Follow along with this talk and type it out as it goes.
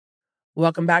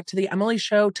Welcome back to the Emily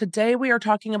Show. Today we are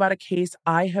talking about a case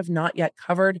I have not yet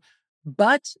covered,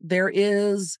 but there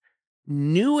is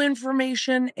new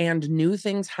information and new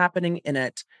things happening in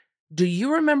it. Do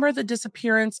you remember the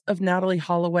disappearance of Natalee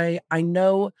Holloway? I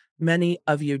know many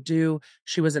of you do.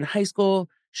 She was in high school.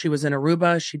 She was in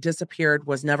Aruba. She disappeared,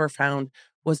 was never found,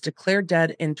 was declared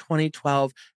dead in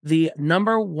 2012. The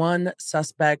number one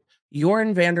suspect,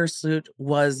 Joran Sloot,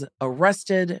 was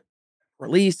arrested,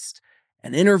 released,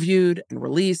 and interviewed and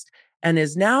released, and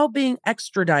is now being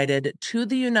extradited to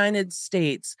the United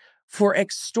States for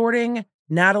extorting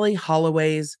Natalee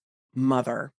Holloway's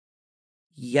mother.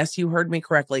 Yes, you heard me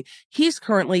correctly. He's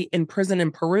currently in prison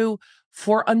in Peru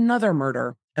for another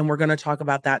murder, and we're going to talk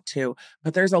about that too.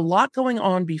 But there's a lot going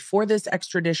on before this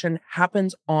extradition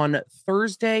happens on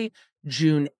Thursday,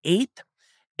 June 8th.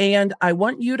 And I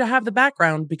want you to have the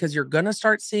background because you're going to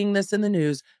start seeing this in the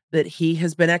news that he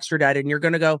has been extradited. And you're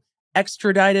going to go,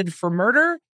 extradited for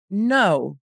murder?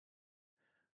 No,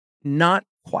 not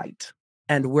quite.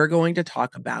 And we're going to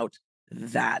talk about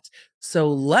that.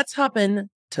 So let's hop in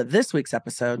to this week's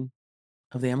episode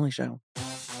of The Emily Show.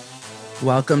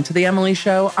 Welcome to The Emily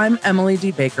Show. I'm Emily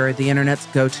D. Baker, the internet's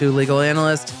go-to legal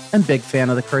analyst and big fan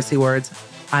of the cursey words.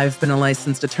 I've been a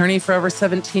licensed attorney for over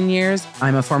 17 years.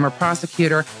 I'm a former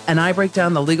prosecutor, and I break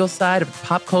down the legal side of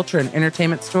pop culture and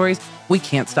entertainment stories we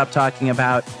can't stop talking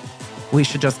about. We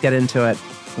should just get into it.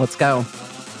 Let's go.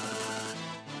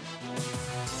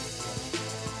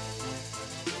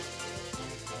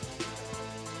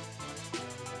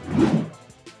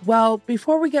 Well,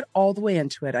 before we get all the way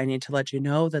into it, I need to let you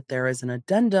know that there is an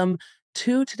addendum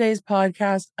to today's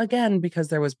podcast, again, because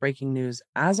there was breaking news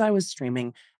as I was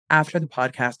streaming after the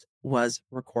podcast was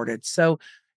recorded. So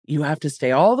you have to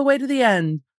stay all the way to the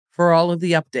end for all of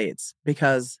the updates,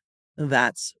 because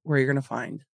that's where you're going to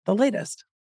find the latest.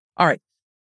 All right,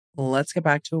 let's get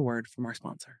back to a word from our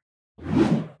sponsor.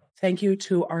 Thank you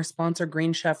to our sponsor,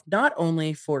 Green Chef, not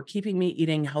only for keeping me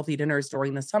eating healthy dinners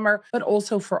during the summer, but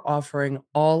also for offering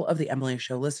all of the Emily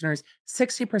Show listeners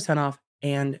 60% off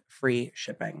and free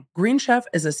shipping. Green Chef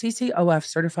is a CCOF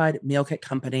certified meal kit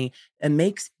company and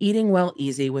makes eating well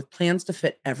easy with plans to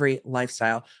fit every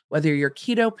lifestyle. Whether you're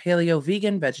keto, paleo,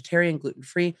 vegan, vegetarian,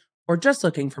 gluten-free, or just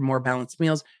looking for more balanced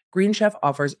meals, Green Chef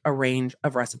offers a range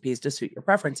of recipes to suit your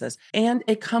preferences. And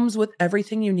it comes with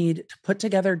everything you need to put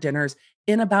together dinners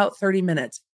in about 30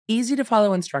 minutes. Easy to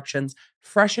follow instructions,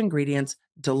 fresh ingredients,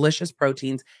 delicious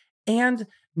proteins, and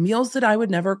meals that I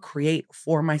would never create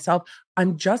for myself.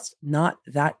 I'm just not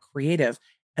that creative,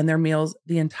 and they're meals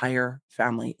the entire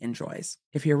family enjoys.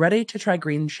 If you're ready to try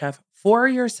Green Chef for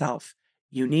yourself,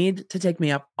 you need to take me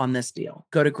up on this deal.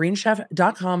 Go to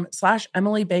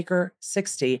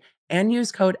greenchef.com/EmilyBaker60 and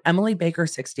use code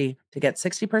EmilyBaker60 to get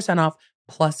 60% off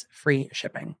plus free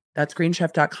shipping. That's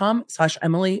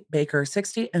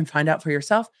greenchef.com/EmilyBaker60 and find out for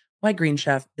yourself why Green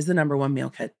Chef is the number one meal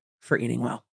kit for eating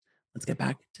well. Let's get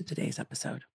back to today's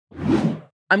episode.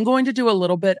 I'm going to do a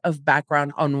little bit of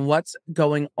background on what's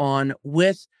going on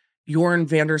with Joran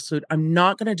Sloot. I'm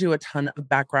not going to do a ton of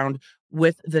background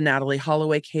with the Natalee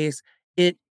Holloway case.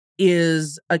 It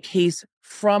is a case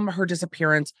from her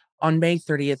disappearance on May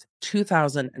 30th,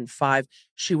 2005.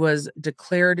 She was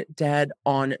declared dead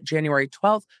on January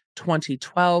 12th,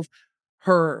 2012.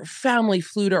 Her family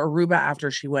flew to Aruba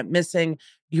after she went missing.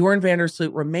 Joran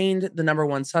Sloot remained the number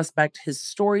one suspect. His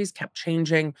stories kept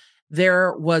changing.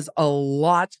 There was a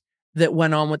lot that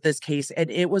went on with this case, and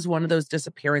it was one of those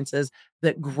disappearances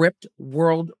that gripped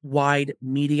worldwide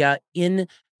media in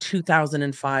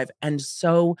 2005. And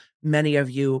so many of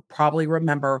you probably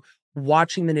remember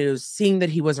watching the news, seeing that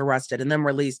he was arrested and then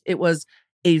released. It was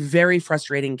a very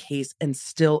frustrating case and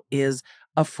still is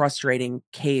a frustrating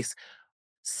case.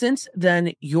 Since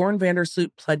then, Joran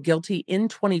Sloot pled guilty in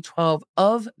 2012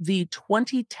 of the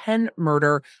 2010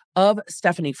 murder of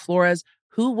Stephanie Flores,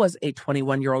 who was a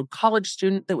 21-year-old college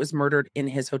student that was murdered in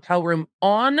his hotel room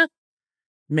on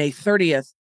May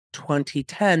 30th,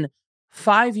 2010,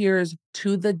 5 years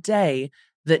to the day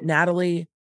that Natalee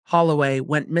Holloway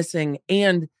went missing,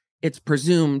 and it's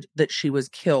presumed that she was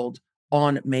killed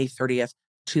on May 30th,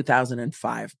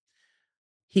 2005.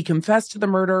 He confessed to the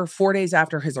murder 4 days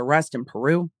after his arrest in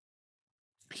Peru.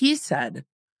 He said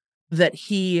that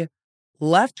he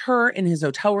left her in his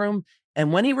hotel room,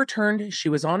 and when he returned, she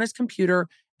was on his computer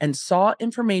and saw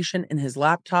information in his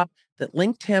laptop that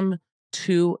linked him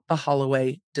to the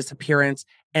Holloway disappearance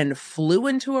and flew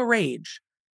into a rage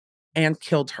and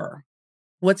killed her.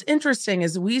 What's interesting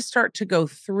is we start to go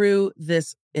through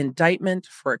this indictment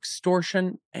for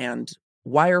extortion and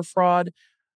wire fraud.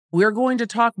 We're going to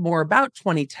talk more about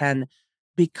 2010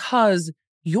 because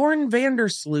Joran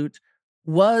Sloot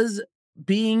was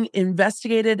being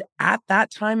investigated at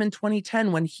that time in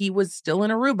 2010 when he was still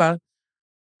in Aruba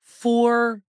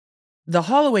for the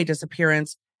Holloway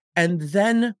disappearance, and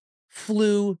then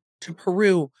flew to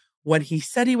Peru when he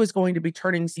said he was going to be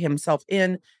turning himself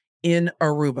in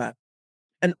Aruba.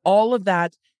 And all of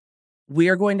that we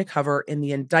are going to cover in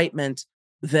the indictment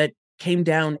that came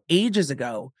down ages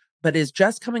ago, but is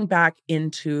just coming back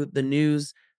into the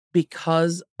news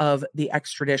because of the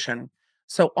extradition.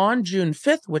 So on June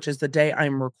 5th, which is the day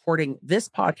I'm recording this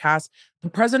podcast, the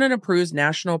president of Peru's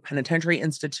National Penitentiary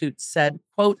Institute said,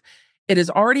 quote, "It has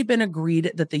already been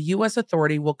agreed that the U.S.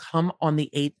 authority will come on the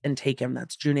 8th and take him."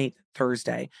 That's June 8th,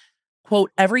 Thursday.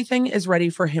 Quote, "Everything is ready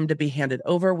for him to be handed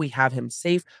over. We have him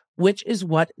safe, which is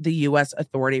what the U.S.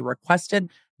 authority requested,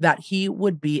 that he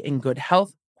would be in good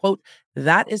health. Quote,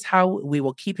 that is how we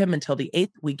will keep him until the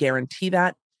 8th. We guarantee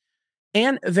that."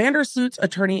 And Vander Sloot's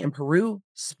attorney in Peru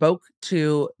spoke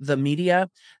to the media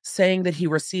saying that he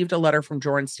received a letter from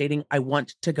Joran stating, "I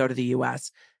want to go to the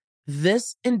U.S."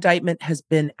 This indictment has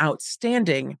been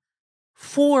outstanding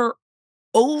for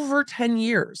over 10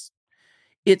 years.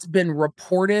 It's been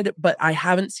reported, but I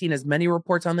haven't seen as many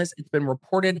reports on this. It's been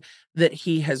reported that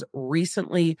he has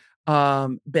recently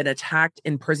been attacked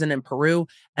in prison in Peru.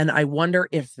 And I wonder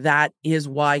if that is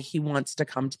why he wants to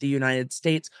come to the United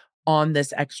States on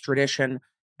this extradition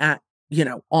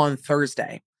on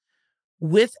Thursday.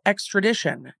 With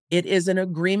extradition, it is an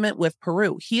agreement with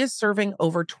Peru. He is serving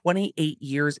over 28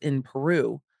 years in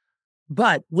Peru.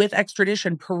 But with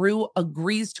extradition, Peru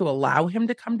agrees to allow him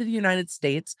to come to the United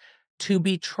States to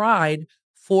be tried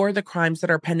for the crimes that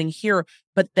are pending here,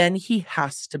 but then he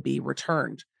has to be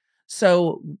returned.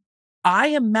 So I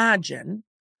imagine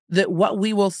that what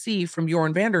we will see from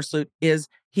Joran Vander Sloot is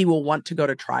he will want to go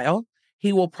to trial.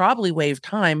 He will probably waive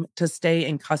time to stay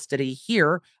in custody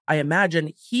here. I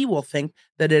imagine he will think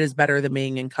that it is better than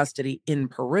being in custody in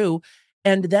Peru.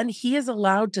 And then he is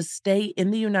allowed to stay in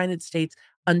the United States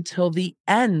until the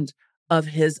end of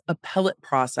his appellate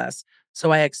process.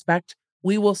 So I expect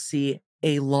we will see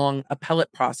a long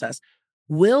appellate process.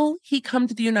 Will he come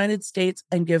to the United States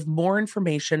and give more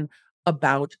information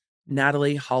about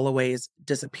Natalee Holloway's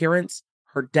disappearance,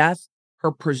 her death,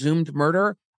 her presumed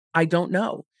murder? I don't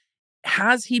know.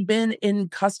 Has he been in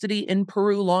custody in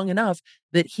Peru long enough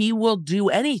that he will do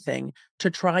anything to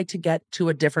try to get to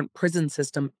a different prison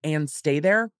system and stay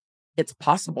there? It's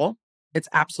possible. It's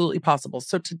absolutely possible.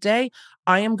 So today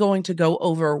I am going to go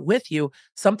over with you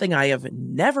something I have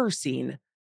never seen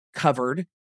covered,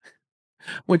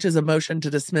 which is a motion to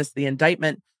dismiss the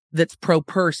indictment that's pro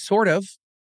per, sort of.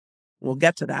 We'll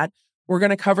get to that. We're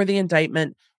going to cover the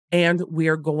indictment, and we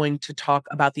are going to talk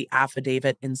about the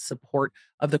affidavit in support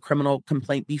of the criminal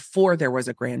complaint before there was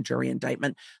a grand jury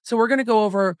indictment. So we're going to go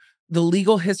over the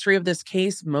legal history of this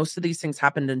case. Most of these things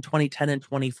happened in 2010 and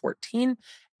 2014.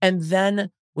 And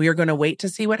then we are going to wait to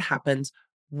see what happens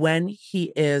when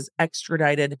he is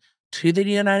extradited to the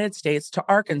United States, to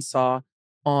Arkansas,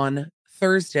 on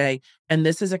Thursday. And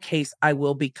this is a case I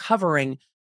will be covering,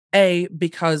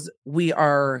 because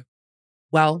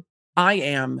I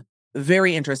am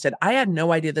very interested. I had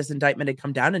no idea this indictment had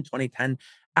come down in 2010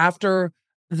 after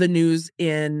the news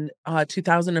in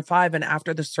 2005 and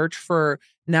after the search for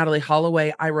Natalee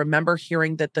Holloway. I remember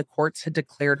hearing that the courts had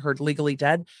declared her legally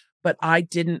dead, but I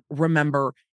didn't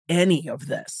remember any of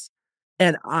this.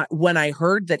 And when I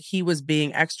heard that he was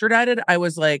being extradited, I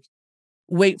was like,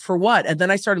 wait, for what? And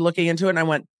then I started looking into it and I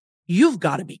went, you've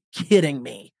got to be kidding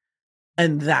me.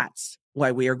 And that's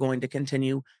why we are going to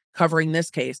continue covering this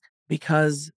case,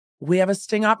 because we have a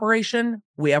sting operation,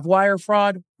 we have wire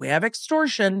fraud, we have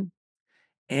extortion,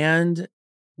 and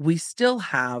we still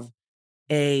have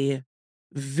a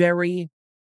very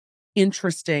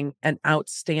interesting and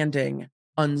outstanding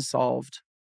unsolved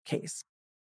case.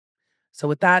 So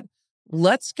with that,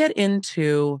 let's get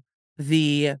into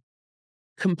the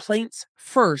complaints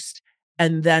first,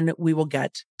 and then we will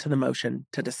get to the motion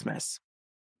to dismiss.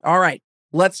 All right,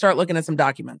 let's start looking at some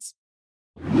documents.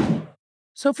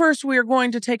 So first, we are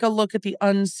going to take a look at the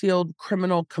unsealed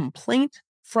criminal complaint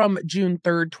from June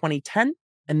 3rd, 2010,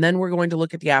 and then we're going to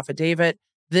look at the affidavit.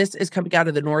 This is coming out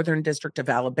of the Northern District of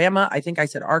Alabama. I think I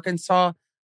said Arkansas.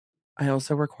 I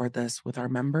also record this with our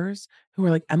members who were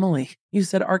like, Emily, you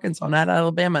said Arkansas, not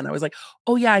Alabama. And I was like,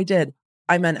 oh yeah, I did.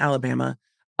 I meant Alabama.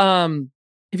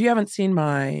 If you haven't seen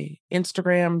my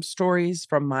Instagram stories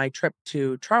from my trip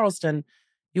to Charleston,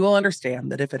 you will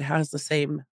understand that if it has the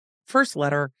same first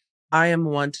letter, I am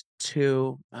want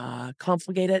to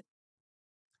confligate it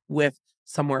with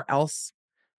somewhere else.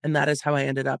 And that is how I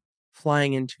ended up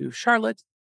flying into Charlotte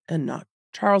and not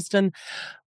Charleston.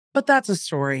 But that's a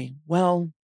story,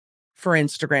 well, for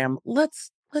Instagram.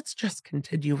 Let's just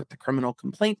continue with the criminal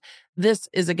complaint. This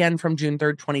is again from June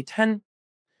 3rd, 2010.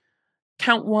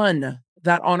 Count 1,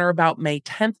 that on or about May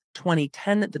 10th,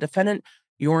 2010, the defendant,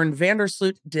 Joran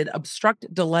Sloot, did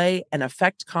obstruct, delay, and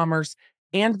affect commerce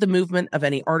and the movement of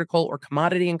any article or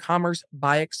commodity in commerce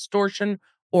by extortion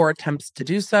or attempts to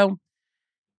do so.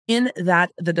 In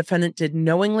that, the defendant did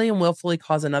knowingly and willfully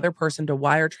cause another person to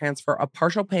wire transfer a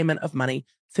partial payment of money,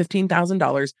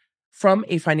 $15,000, from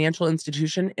a financial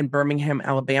institution in Birmingham,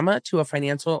 Alabama, to a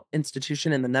financial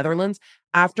institution in the Netherlands,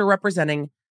 after representing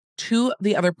to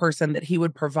the other person that he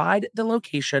would provide the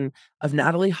location of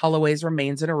Natalee Holloway's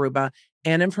remains in Aruba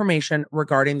and information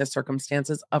regarding the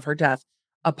circumstances of her death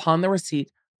upon the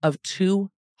receipt of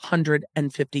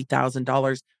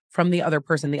 $250,000 from the other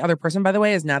person. The other person, by the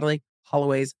way, is Natalee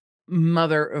Holloway's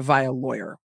mother via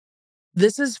lawyer.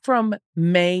 This is from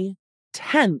May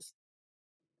 10th,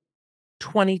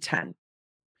 2010.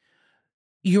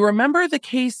 You remember the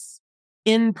case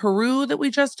in Peru that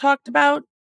we just talked about?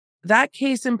 That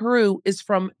case in Peru is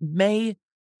from May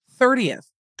 30th,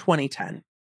 2010.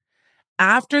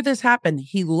 After this happened,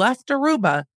 he left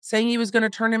Aruba saying he was going to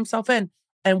turn himself in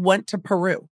and went to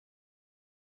Peru.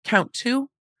 Count 2,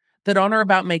 that on or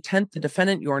about May 10th, the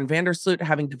defendant, Joran Sloot,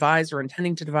 having devised or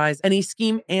intending to devise any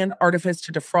scheme and artifice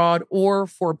to defraud or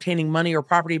for obtaining money or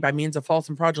property by means of false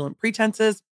and fraudulent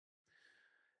pretenses.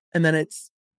 And then it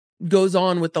goes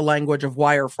on with the language of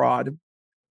wire fraud,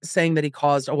 saying that he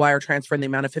caused a wire transfer in the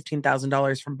amount of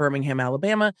 $15,000 from Birmingham,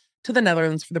 Alabama to the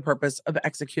Netherlands for the purpose of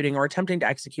executing or attempting to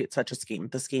execute such a scheme.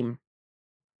 The scheme,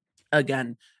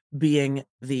 again, being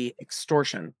the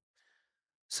extortion.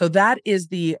 So that is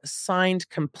the signed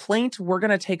complaint. We're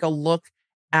going to take a look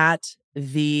at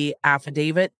the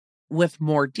affidavit with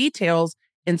more details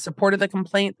in support of the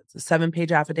complaint. It's a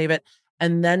 7-page affidavit.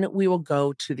 And then we will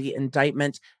go to the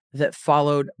indictment that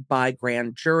followed by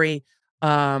grand jury,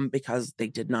 because they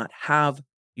did not have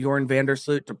Joran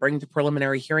Sloot to bring to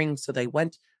preliminary hearing. So they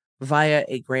went via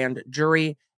a grand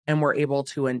jury and were able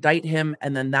to indict him.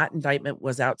 And then that indictment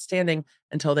was outstanding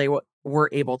until they were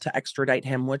able to extradite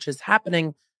him, which is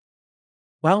happening,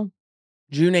 well,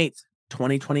 June 8th,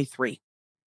 2023.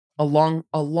 A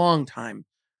long time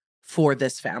for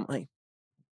this family.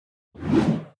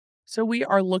 So we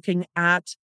are looking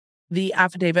at the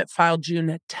affidavit filed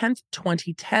June 10th,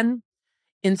 2010,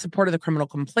 in support of the criminal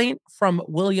complaint from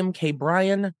William K.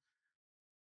 Bryan.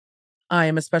 I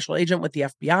am a special agent with the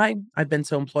FBI. I've been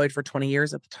so employed for 20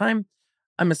 years at the time.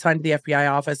 I'm assigned to the FBI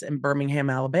office in Birmingham,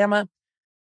 Alabama.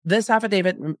 This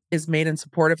affidavit is made in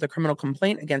support of the criminal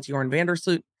complaint against Joran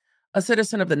Sloot, a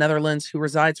citizen of the Netherlands who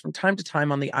resides from time to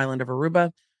time on the island of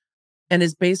Aruba, and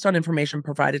is based on information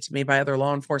provided to me by other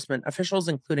law enforcement officials,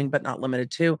 including but not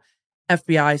limited to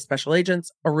FBI special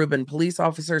agents, Aruban police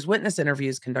officers, witness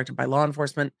interviews conducted by law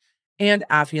enforcement, and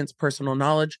affiant's personal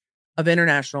knowledge of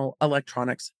international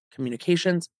electronics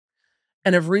communications,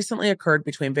 and have recently occurred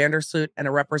between Sloot and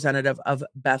a representative of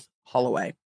Beth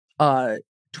Holloway.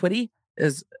 Twitty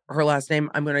is her last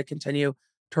name. I'm going to continue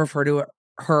to refer to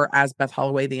her as Beth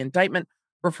Holloway. The indictment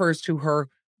refers to her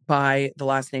by the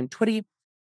last name Twitty.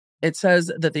 It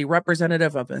says that the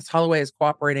representative of Ms. Holloway is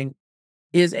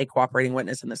a cooperating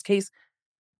witness in this case.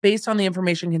 Based on the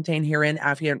information contained herein,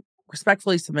 affiant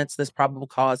respectfully submits this probable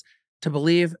cause to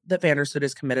believe that Sloot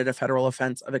has committed a federal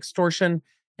offense of extortion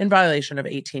in violation of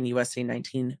 18 U.S.C.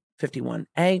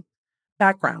 1951A.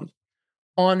 Background.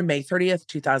 On May 30th,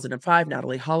 2005,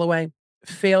 Natalee Holloway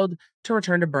failed to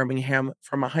return to Birmingham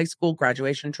from a high school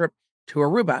graduation trip to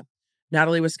Aruba.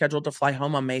 Natalee was scheduled to fly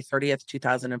home on May 30th,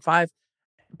 2005,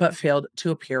 but failed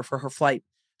to appear for her flight.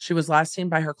 She was last seen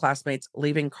by her classmates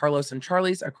leaving Carlos and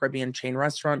Charlie's, a Caribbean chain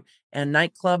restaurant and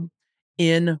nightclub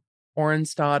in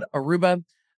Oranstad, Aruba,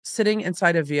 sitting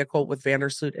inside a vehicle with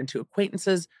Sloot and 2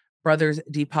 acquaintances, brothers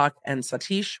Deepak and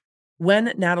Satish. When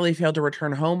Natalee failed to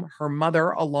return home, her mother,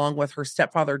 along with her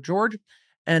stepfather George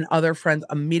and other friends,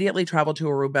 immediately traveled to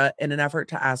Aruba in an effort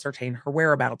to ascertain her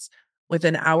whereabouts.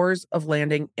 Within hours of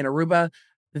landing in Aruba,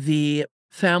 the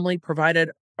family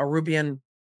provided Arubian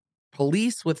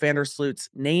police with Sloot's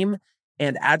name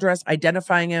and address,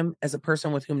 identifying him as a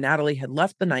person with whom Natalee had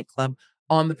left the nightclub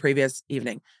on the previous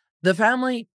evening. The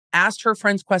family asked her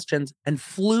friends questions and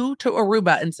flew to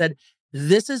Aruba and said,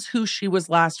 "This is who she was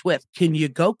last with. Can you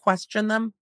go question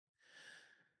them?"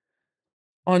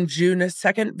 On June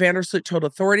 2nd, Sloot told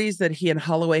authorities that he and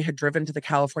Holloway had driven to the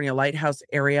California lighthouse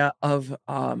area of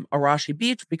Arashi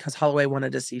Beach because Holloway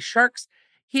wanted to see sharks.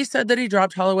 He said that he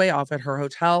dropped Holloway off at her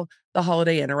hotel, the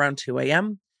Holiday Inn, around 2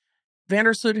 a.m.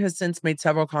 Sloot has since made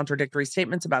several contradictory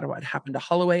statements about what happened to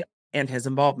Holloway and his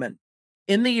involvement.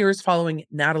 In the years following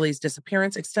Natalee's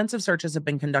disappearance, extensive searches have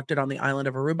been conducted on the island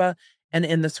of Aruba and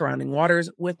in the surrounding waters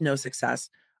with no success.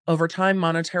 Over time,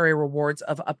 monetary rewards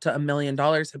of up to $1 million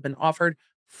have been offered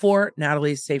for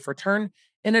Natalee's safe return.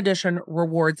 In addition,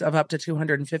 rewards of up to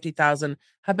 $250,000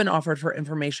 have been offered for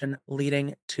information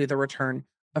leading to the return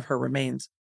of her remains.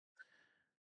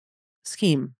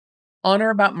 Scheme. On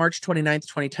or about March 29th,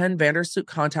 2010, Vandersloot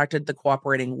contacted the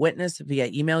cooperating witness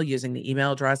via email using the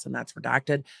email address, and that's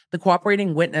redacted. The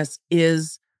cooperating witness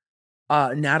is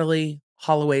Natalee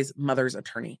Holloway's mother's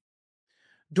attorney.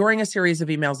 During a series of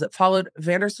emails that followed,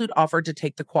 Vandersloot offered to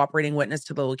take the cooperating witness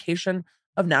to the location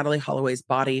of Natalee Holloway's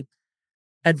body,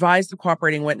 advise the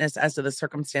cooperating witness as to the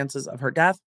circumstances of her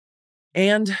death,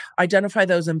 and identify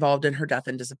those involved in her death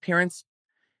and disappearance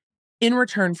in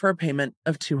return for a payment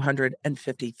of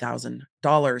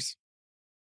 $250,000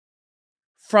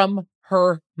 from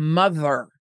her mother.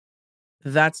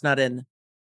 That's not in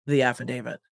the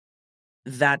affidavit.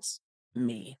 That's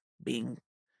me being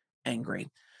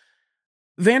angry.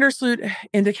 Vandersloot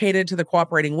indicated to the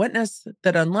cooperating witness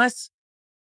that unless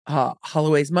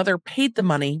Holloway's mother paid the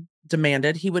money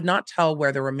demanded, he would not tell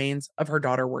where the remains of her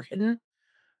daughter were hidden,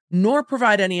 nor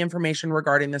provide any information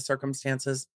regarding the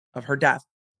circumstances of her death.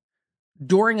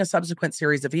 During a subsequent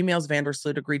series of emails,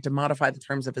 Vandersloot agreed to modify the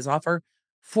terms of his offer.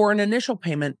 For an initial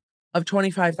payment of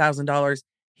 $25,000,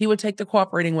 he would take the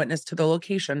cooperating witness to the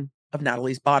location of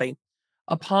Natalee's body.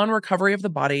 Upon recovery of the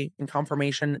body and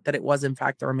confirmation that it was in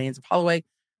fact the remains of Holloway,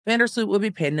 Vandersloot would be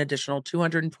paid an additional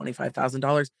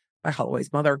 $225,000 by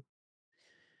Holloway's mother.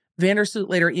 Vandersloot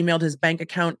later emailed his bank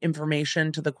account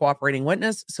information to the cooperating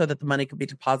witness so that the money could be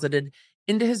deposited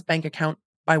into his bank account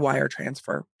by wire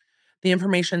transfer. The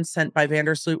information sent by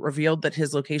Vandersloot revealed that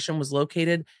his location was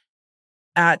located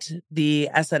at the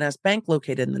SNS Bank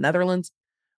located in the Netherlands.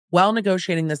 While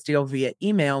negotiating this deal via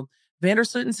email,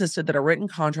 Vandersloot insisted that a written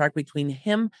contract between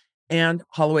him and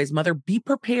Holloway's mother be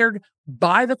prepared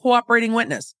by the cooperating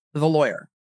witness, the lawyer.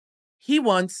 He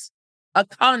wants a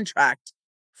contract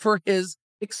for his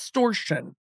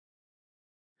extortion.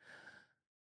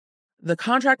 The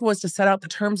contract was to set out the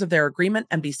terms of their agreement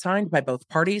and be signed by both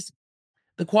parties.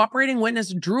 The cooperating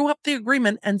witness drew up the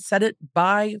agreement and sent it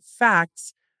by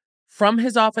fax from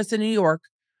his office in New York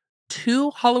to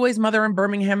Holloway's mother in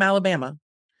Birmingham, Alabama.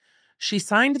 She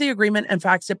signed the agreement and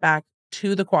faxed it back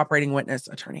to the cooperating witness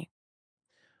attorney.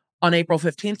 On April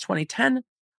 15th, 2010,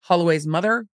 Holloway's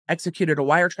mother executed a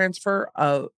wire transfer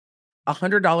of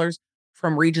 $100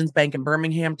 from Regions Bank in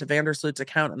Birmingham to Vandersloot's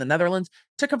account in the Netherlands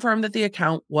to confirm that the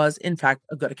account was, in fact,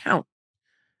 a good account.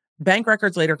 Bank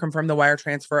records later confirmed the wire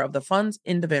transfer of the funds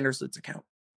into Vandersloot's account.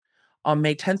 On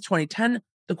May 10th, 2010,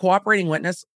 the cooperating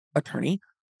witness attorney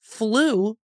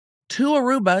flew to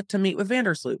Aruba to meet with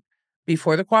Vandersloot.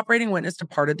 Before the cooperating witness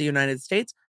departed the United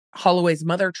States, Holloway's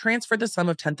mother transferred the sum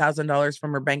of $10,000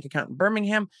 from her bank account in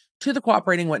Birmingham to the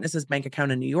cooperating witness's bank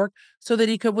account in New York so that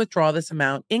he could withdraw this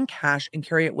amount in cash and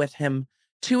carry it with him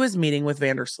to his meeting with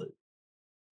Vandersloot.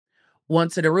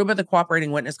 Once at Aruba, the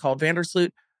cooperating witness called Vandersloot,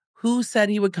 who said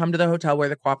he would come to the hotel where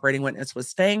the cooperating witness was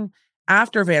staying.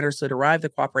 After Vandersloot arrived, the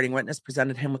cooperating witness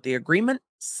presented him with the agreement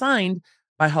signed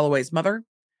by Holloway's mother.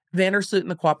 Vandersloot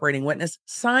and the cooperating witness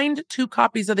signed 2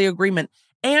 copies of the agreement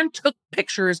and took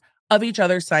pictures of each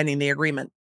other signing the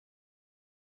agreement.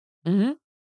 The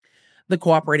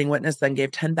cooperating witness then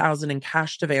gave $10,000 in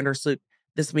cash to Vandersloot.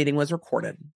 This meeting was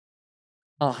recorded.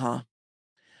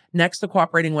 Next, the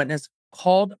cooperating witness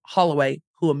called Holloway,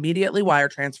 who immediately wire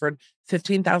transferred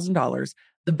 $15,000,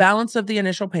 the balance of the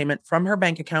initial payment from her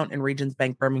bank account in Regions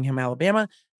Bank, Birmingham, Alabama,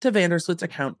 to Vandersloot's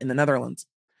account in the Netherlands.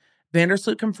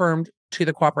 Vandersloot confirmed to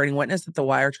the cooperating witness that the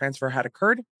wire transfer had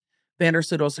occurred.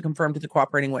 Vandersloot also confirmed to the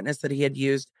cooperating witness that he had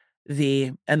used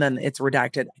and then its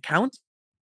redacted account.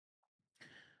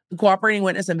 The cooperating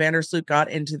witness and Vandersloot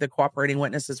got into the cooperating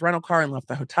witness's rental car and left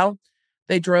the hotel.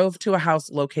 They drove to a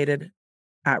house located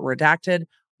at redacted.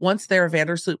 Once there,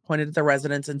 Vandersloot pointed at the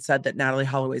residence and said that Natalee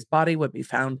Holloway's body would be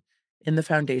found in the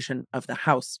foundation of the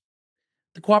house.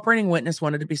 The cooperating witness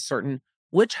wanted to be certain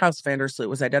which house Vandersloot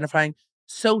was identifying,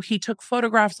 so he took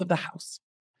photographs of the house.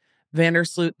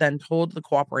 Vandersloot then told the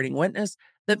cooperating witness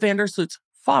that Vandersloot's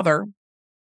father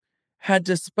had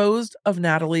disposed of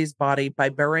Natalee's body by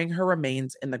burying her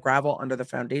remains in the gravel under the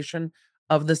foundation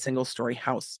of the single-story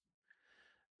house.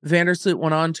 Vandersloot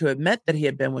went on to admit that he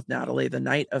had been with Natalee the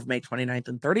night of May 29th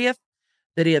and 30th,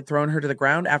 that he had thrown her to the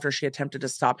ground after she attempted to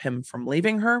stop him from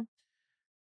leaving her.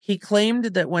 He claimed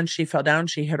that when she fell down,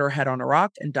 she hit her head on a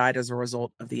rock and died as a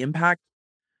result of the impact.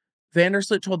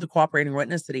 Vandersloot told the cooperating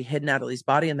witness that he hid Natalee's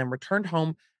body and then returned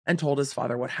home and told his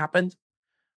father what happened.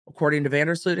 According to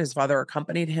Vandersloot, his father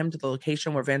accompanied him to the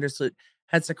location where Vandersloot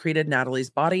had secreted Natalee's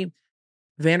body.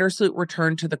 Vandersloot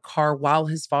returned to the car while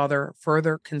his father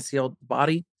further concealed the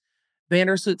body.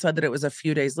 Vandersloot said that it was a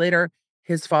few days later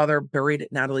his father buried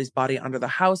Natalee's body under the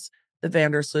house that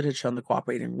Vandersloot had shown the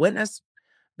cooperating witness.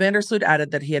 Vandersloot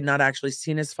added that he had not actually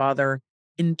seen his father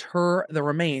inter the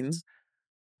remains,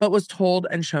 but was told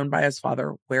and shown by his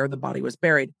father where the body was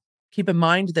buried. Keep in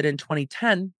mind that in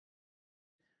 2010,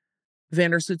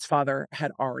 Vandersloot's father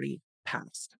had already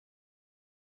passed.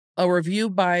 A review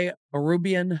by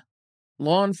Arubian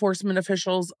law enforcement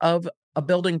officials of a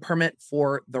building permit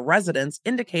for the residence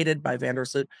indicated by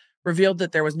Vandersloot revealed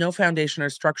that there was no foundation or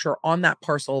structure on that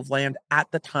parcel of land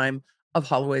at the time of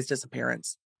Holloway's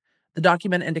disappearance. The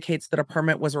document indicates that a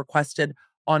permit was requested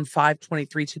on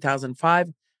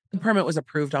 5/23/2005. The permit was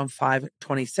approved on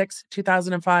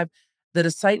 5/26/2005. That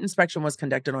a site inspection was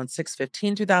conducted on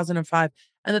 6/15/2005,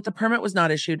 and that the permit was not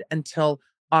issued until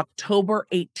October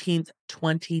 18th,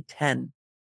 2010.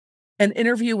 An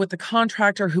interview with the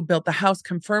contractor who built the house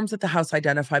confirms that the house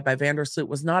identified by Vandersloot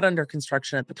was not under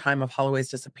construction at the time of Holloway's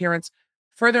disappearance.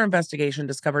 Further investigation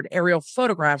discovered aerial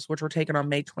photographs, which were taken on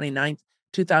May 29th,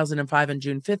 2005 and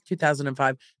June 5th,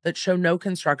 2005, that show no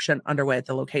construction underway at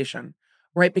the location,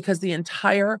 right? Because the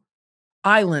entire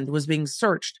island was being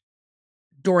searched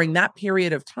during that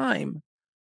period of time.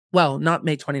 Well, not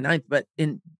May 29th, but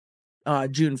in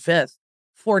June 5th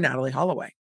for Natalee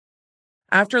Holloway.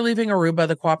 After leaving Aruba,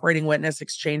 the cooperating witness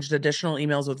exchanged additional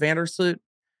emails with Vandersloot.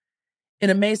 In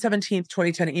a May 17th,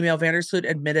 2010 email, Vandersloot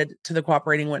admitted to the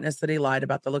cooperating witness that he lied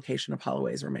about the location of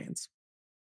Holloway's remains.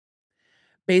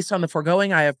 Based on the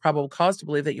foregoing, I have probable cause to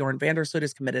believe that Joran Vandersloot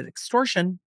has committed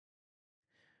extortion.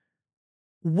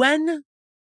 When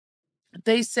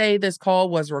they say this call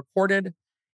was recorded,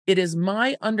 it is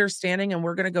my understanding, and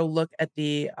we're going to go look at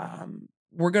the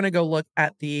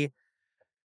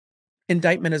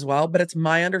indictment as well, but it's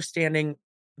my understanding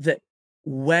that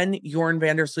when Joran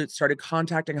Vandersloot started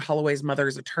contacting Holloway's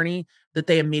mother's attorney, that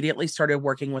they immediately started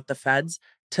working with the feds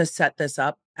to set this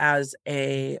up as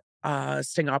a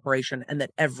sting operation, and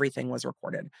that everything was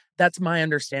recorded. That's my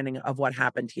understanding of what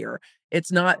happened here.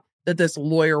 It's not that this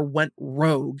lawyer went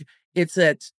rogue. It's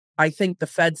that I think the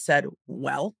feds said,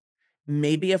 well,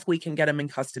 maybe if we can get him in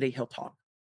custody, he'll talk.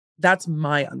 That's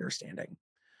my understanding.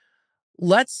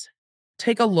 Let's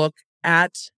take a look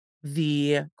at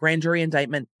the grand jury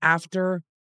indictment after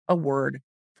a word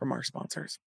from our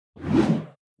sponsors.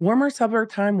 Warmer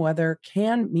summertime weather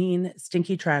can mean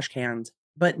stinky trash cans,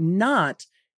 but not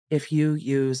if you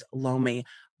use Lomi.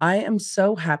 I am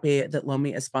so happy that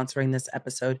Lomi is sponsoring this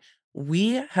episode.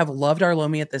 We have loved our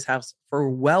Lomi at this house for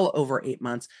well over 8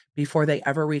 months before they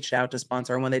ever reached out to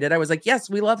sponsor. And when they did, I was like, yes,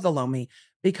 we love the Lomi,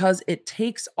 because it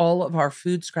takes all of our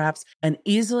food scraps and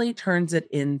easily turns it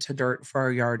into dirt for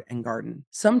our yard and garden.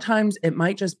 Sometimes it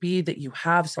might just be that you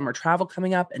have summer travel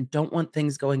coming up and don't want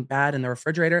things going bad in the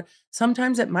refrigerator.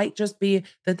 Sometimes it might just be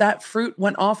that that fruit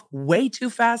went off way too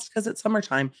fast because it's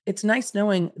summertime. It's nice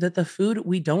knowing that the food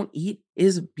we don't eat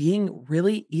is being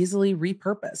really easily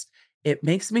repurposed. It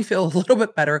makes me feel a little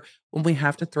bit better when we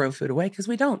have to throw food away, because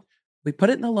we don't. We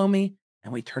put it in the Lomi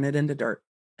and we turn it into dirt.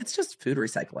 It's just food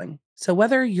recycling. So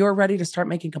whether you're ready to start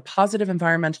making a positive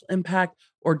environmental impact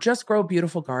or just grow a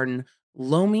beautiful garden,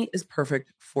 Lomi is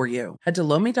perfect for you. Head to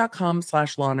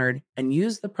lomi.com/lawnerd and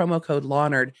use the promo code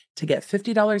lawnerd to get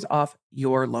 $50 off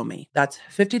your Lomi. That's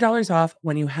 $50 off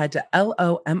when you head to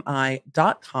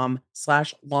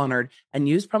lomi.com/lawnerd and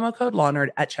use promo code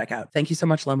lawnerd at checkout. Thank you so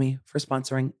much, Lomi, for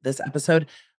sponsoring this episode.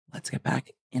 Let's get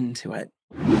back into it.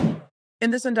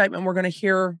 In this indictment, we're going to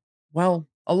hear, well,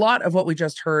 a lot of what we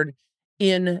just heard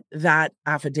in that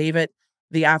affidavit.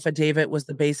 The affidavit was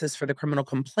the basis for the criminal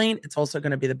complaint. It's also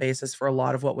going to be the basis for a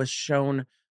lot of what was shown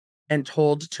and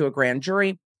told to a grand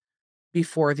jury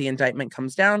before the indictment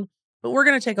comes down. But we're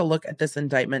going to take a look at this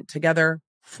indictment together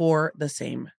for the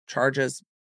same charges.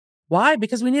 Why?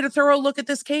 Because we need a thorough look at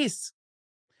this case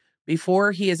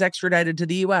before he is extradited to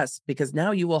the US, because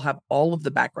now you will have all of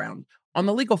the background on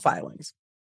the legal filings.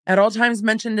 At all times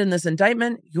mentioned in this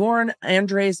indictment, Joran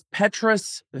Andres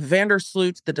Petrus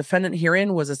Vandersloot, the defendant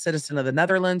herein, was a citizen of the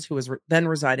Netherlands who was then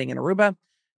residing in Aruba.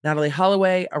 Natalee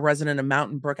Holloway, a resident of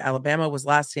Mountain Brook, Alabama, was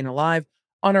last seen alive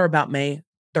on or about May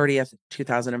 30th,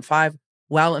 2005,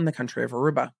 while in the country of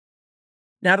Aruba.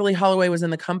 Natalee Holloway was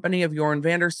in the company of Joran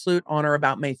Vandersloot on or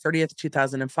about May 30th,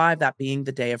 2005, that being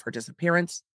the day of her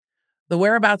disappearance. The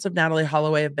whereabouts of Natalee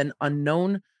Holloway have been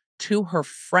unknown to her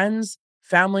friends,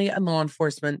 family, and law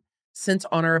enforcement since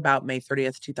on or about May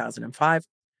 30th, 2005.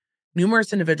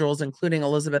 Numerous individuals, including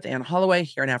Elizabeth Ann Holloway,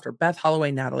 hereinafter Beth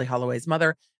Holloway, Natalee Holloway's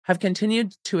mother, have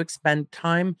continued to expend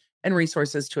time and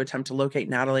resources to attempt to locate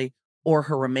Natalee or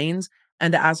her remains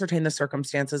and to ascertain the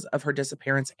circumstances of her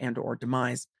disappearance and or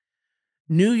demise.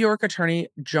 New York attorney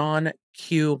John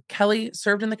Q. Kelly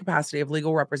served in the capacity of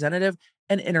legal representative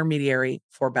and intermediary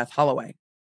for Beth Holloway.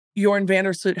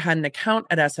 Joran Sloot had an account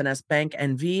at SNS Bank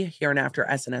NV, hereinafter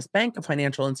SNS Bank, a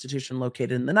financial institution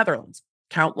located in the Netherlands.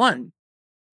 Count 1.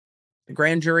 The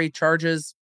grand jury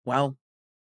charges,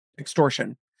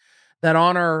 extortion. That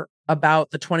on or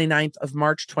about the 29th of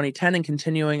March 2010 and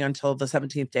continuing until the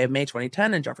 17th day of May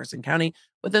 2010 in Jefferson County,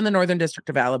 within the Northern District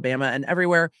of Alabama and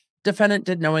everywhere, defendant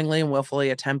did knowingly and willfully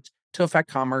attempt to affect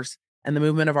commerce and the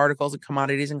movement of articles and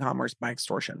commodities in commerce by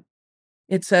extortion.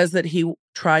 It says that he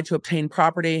tried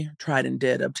and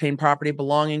did obtain property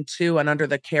belonging to and under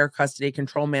the care, custody,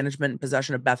 control, management, and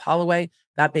possession of Beth Holloway,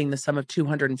 that being the sum of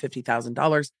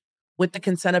 $250,000, with the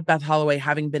consent of Beth Holloway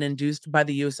having been induced by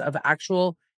the use of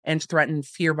actual and threatened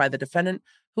fear by the defendant,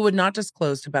 who would not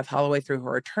disclose to Beth Holloway through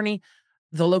her attorney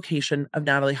the location of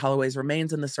Natalee Holloway's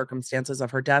remains and the circumstances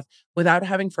of her death without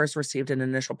having first received an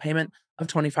initial payment of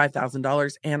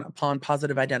 $25,000 and, upon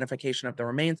positive identification of the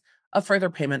remains, a further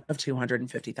payment of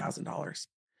 $250,000.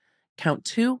 Count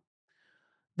 2,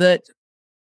 that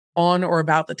on or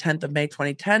about the 10th of May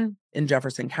 2010 in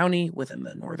Jefferson County within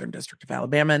the Northern District of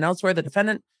Alabama and elsewhere, the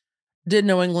defendant did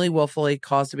knowingly, willfully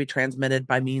cause to be transmitted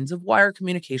by means of wire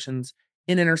communications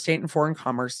in interstate and foreign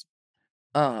commerce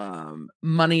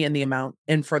money in the amount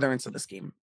in furtherance of the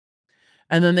scheme.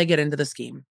 And then they get into the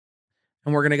scheme.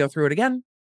 And we're going to go through it again.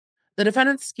 The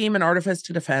defendant's scheme and artifice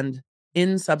to defend,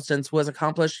 in substance, was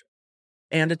accomplished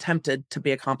and attempted to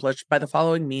be accomplished by the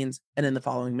following means and in the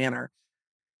following manner.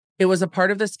 It was a part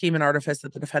of the scheme and artifice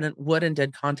that the defendant would and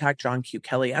did contact John Q.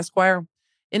 Kelly, Esquire,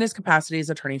 in his capacity as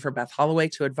attorney for Beth Holloway,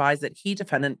 to advise that he,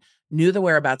 defendant, knew the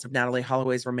whereabouts of Natalee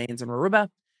Holloway's remains in Aruba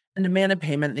and demanded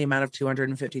payment in the amount of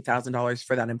 $250,000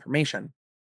 for that information.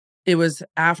 It was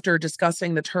after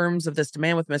discussing the terms of this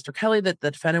demand with Mr. Kelly that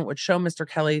the defendant would show Mr.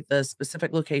 Kelly the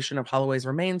specific location of Holloway's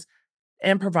remains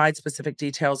and provide specific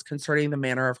details concerning the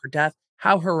manner of her death,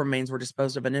 how her remains were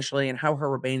disposed of initially, and how her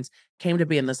remains came to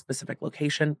be in this specific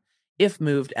location, if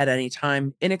moved at any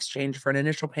time, in exchange for an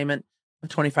initial payment of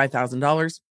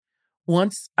 $25,000.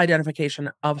 Once identification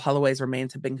of Holloway's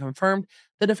remains had been confirmed,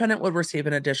 the defendant would receive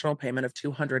an additional payment of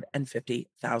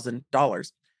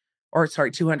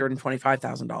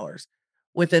 $225,000.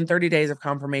 Within 30 days of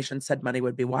confirmation, said money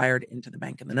would be wired into the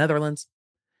bank in the Netherlands.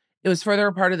 It was further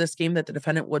a part of the scheme that the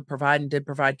defendant would provide and did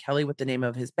provide Kelly with the name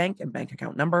of his bank and bank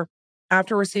account number.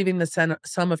 After receiving the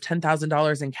sum of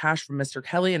 $10,000 in cash from Mr.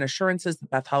 Kelly and assurances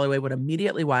that Beth Holloway would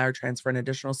immediately wire transfer an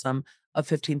additional sum of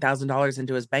 $15,000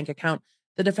 into his bank account,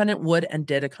 the defendant would and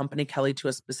did accompany Kelly to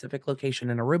a specific location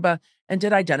in Aruba and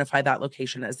did identify that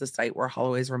location as the site where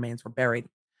Holloway's remains were buried.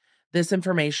 This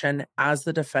information, as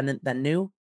the defendant then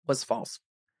knew, was false.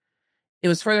 It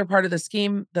was further part of the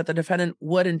scheme that the defendant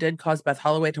would and did cause Beth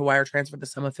Holloway to wire transfer the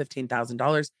sum of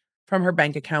 $15,000 from her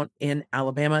bank account in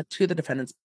Alabama to the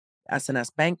defendant's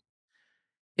SNS Bank.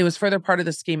 It was further part of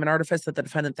the scheme and artifice that the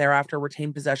defendant thereafter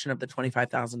retained possession of the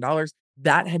 $25,000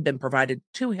 that had been provided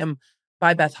to him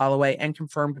by Beth Holloway and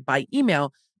confirmed by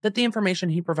email that the information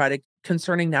he provided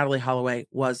concerning Natalee Holloway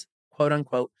was, quote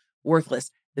unquote,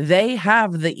 worthless. They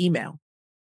have the email.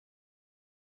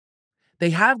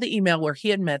 They have the email where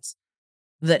he admits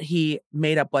that he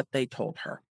made up what they told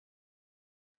her.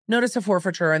 Notice of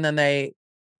forfeiture, and then they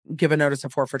give a notice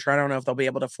of forfeiture. I don't know if they'll be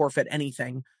able to forfeit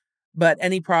anything, but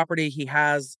any property he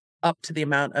has up to the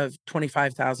amount of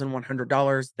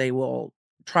 $25,100, they will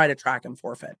try to track and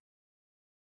forfeit.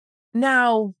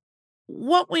 Now,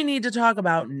 what we need to talk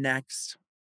about next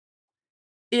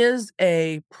is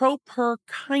a pro per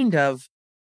kind of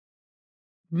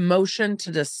motion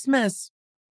to dismiss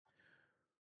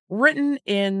written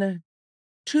in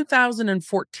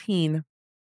 2014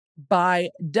 by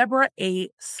Deborah A.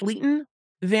 Sleeton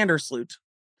Vandersloot,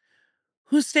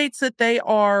 who states that they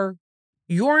are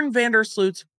Joran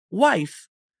Vandersloot's wife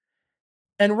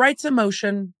and writes a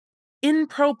motion in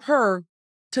pro per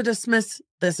to dismiss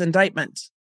this indictment.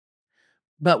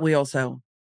 But we also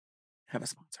have a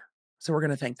sponsor, so we're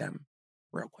going to thank them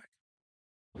real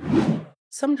quick.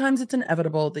 Sometimes it's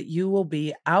inevitable that you will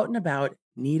be out and about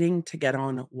needing to get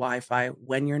on Wi-Fi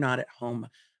when you're not at home,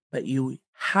 but you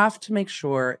have to make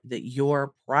sure that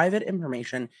your private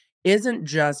information isn't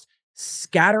just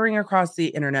scattering across the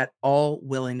internet all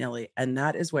willy-nilly. And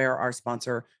that is where our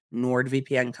sponsor,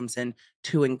 NordVPN, comes in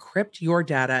to encrypt your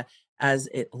data as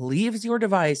it leaves your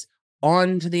device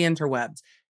onto the interwebs.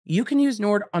 You can use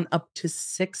Nord on up to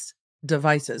 6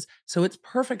 devices. So it's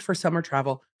perfect for summer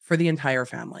travel for the entire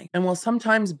family. And while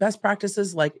sometimes best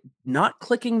practices like not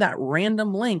clicking that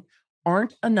random link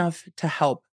aren't enough to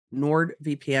help,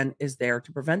 NordVPN is there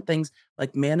to prevent things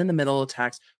like man-in-the-middle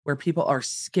attacks where people are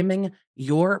skimming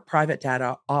your private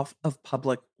data off of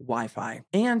public Wi-Fi.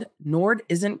 And Nord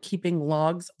isn't keeping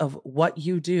logs of what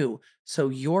you do, so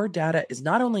your data is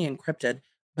not only encrypted,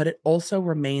 but it also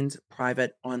remains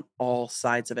private on all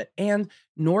sides of it. And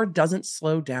Nord doesn't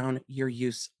slow down your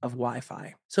use of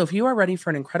Wi-Fi. So if you are ready for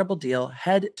an incredible deal,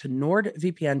 head to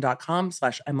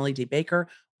nordvpn.com/EmilyDBaker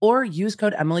or use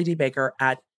code EmilyDBaker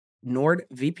at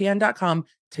nordvpn.com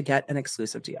to get an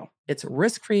exclusive deal. It's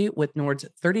risk-free with Nord's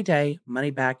 30-day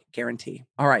money-back guarantee.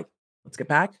 All right, let's get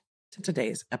back to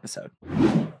today's episode.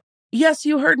 Yes,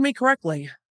 you heard me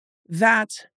correctly.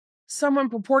 That someone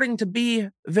purporting to be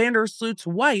Vandersloot's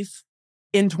wife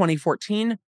in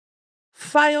 2014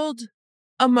 filed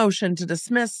a motion to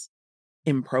dismiss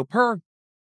improper.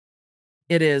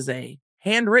 It is a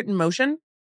handwritten motion,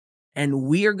 and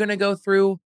we are going to go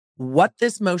through what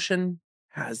this motion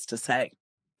has to say,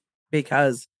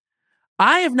 because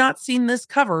I have not seen this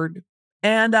covered,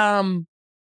 and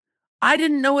I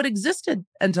didn't know it existed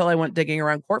until I went digging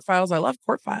around court files. I love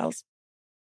court files.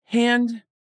 Handwritten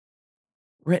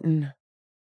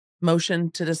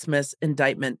motion to dismiss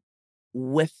indictment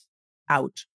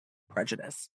without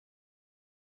prejudice.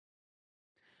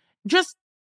 Just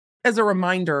as a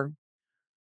reminder,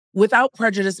 without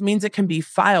prejudice means it can be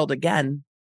filed again.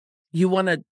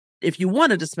 If you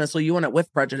want a dismissal, you want it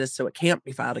with prejudice, so it can't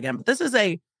be filed again. But this is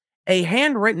a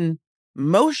handwritten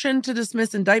motion to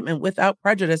dismiss indictment without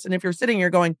prejudice. And if you're sitting here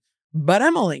going, but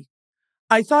Emily,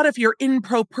 I thought if you're in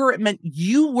pro per, it meant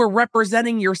you were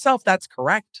representing yourself. That's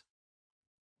correct.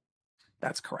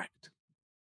 That's correct.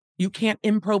 You can't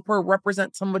improper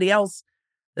represent somebody else.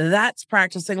 That's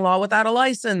practicing law without a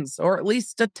license, or at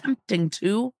least attempting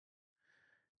to,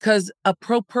 because a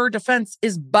pro per defense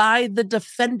is by the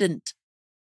defendant,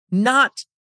 not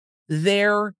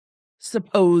their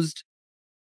supposed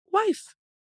wife.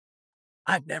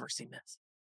 I've never seen this.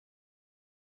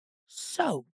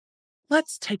 So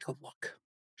let's take a look,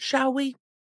 shall we?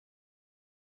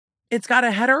 It's got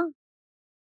a header.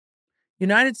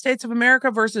 United States of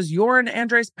America versus Joran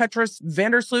Andres Petrus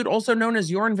Vandersloot, also known as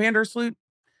Joran Vandersloot.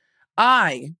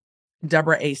 I,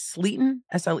 Deborah A. Sleeton,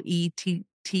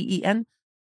 Sleetten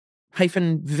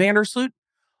Vandersloot,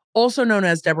 also known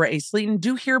as Deborah A. Sleeton,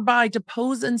 do hereby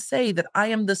depose and say that I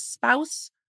am the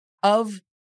spouse of,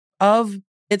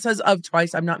 it says of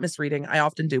twice. I'm not misreading. I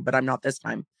often do, but I'm not this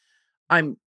time.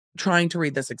 I'm trying to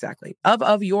read this exactly.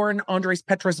 Of Joran Andres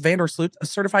Petrus Vandersloot, a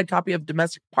certified copy of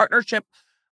domestic partnership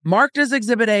marked as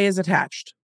Exhibit A is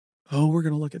attached. Oh, we're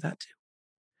going to look at that too.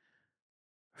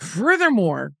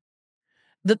 Furthermore,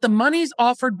 that the monies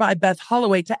offered by Beth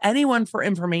Holloway to anyone for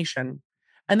information,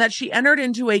 and that she entered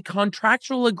into a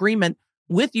contractual agreement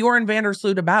with Joran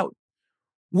Vandersloot about,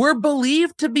 were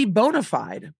believed to be bona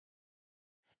fide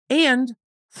and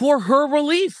for her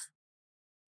relief.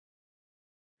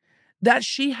 That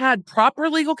she had proper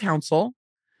legal counsel,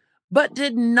 but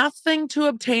did nothing to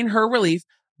obtain her relief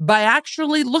by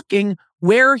actually looking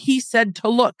where he said to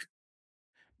look.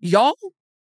 Y'all,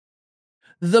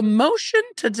 the motion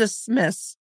to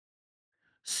dismiss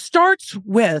starts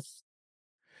with,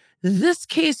 this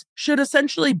case should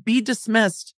essentially be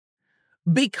dismissed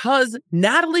because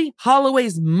Natalee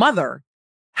Holloway's mother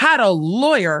had a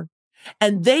lawyer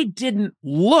and they didn't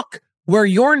look where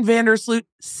Joran Vandersloot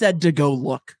said to go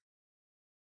look.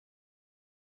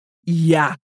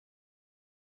 Yeah.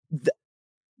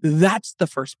 That's the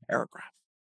first paragraph.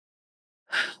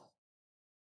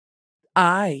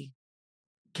 I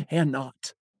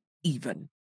cannot even.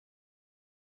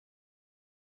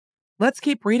 Let's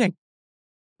keep reading.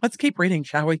 Let's keep reading,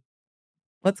 shall we?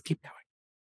 Let's keep going.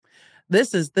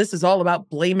 This is all about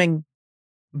blaming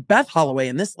Beth Holloway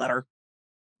in this letter,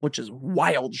 which is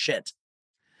wild shit.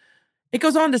 It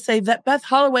goes on to say that Beth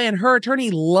Holloway and her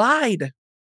attorney lied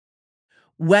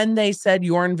when they said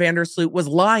Joran Vandersloot was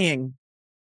lying,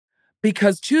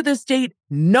 because to this date,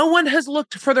 no one has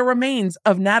looked for the remains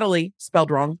of Natalee,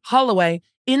 spelled wrong, Holloway,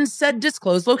 in said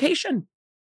disclosed location.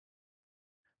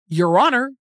 Your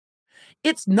Honor,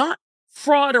 it's not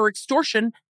fraud or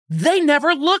extortion. They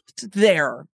never looked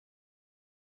there.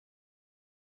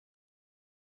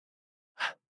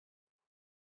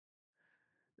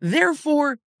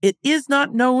 Therefore, it is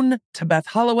not known to Beth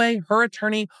Holloway, her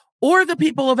attorney, or the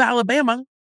people of Alabama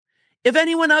if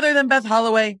anyone other than Beth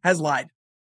Holloway has lied.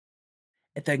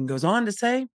 It then goes on to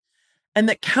say, and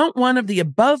that count one of the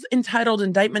above entitled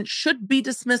indictment should be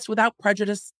dismissed without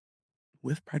prejudice.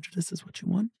 With prejudice is what you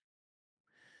want.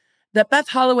 that Beth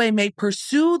Holloway may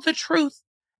pursue the truth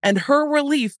and her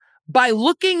relief by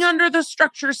looking under the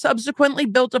structure subsequently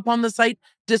built upon the site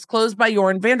disclosed by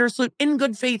Joran Vandersloot in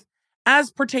good faith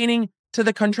as pertaining to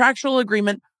the contractual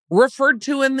agreement referred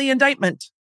to in the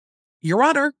indictment. Your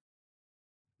Honor,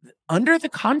 under the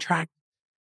contract,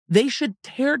 they should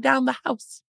tear down the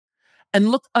house and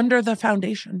look under the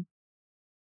foundation.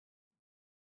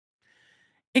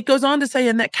 It goes on to say,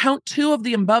 in that count 2 of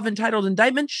the above entitled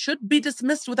indictment should be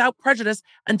dismissed without prejudice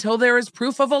until there is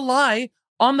proof of a lie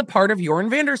on the part of Joran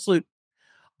Vandersloot.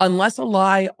 Unless a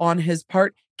lie on his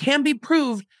part can be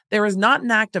proved, there is not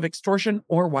an act of extortion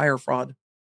or wire fraud.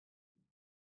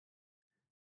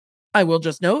 I will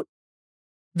just note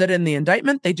that in the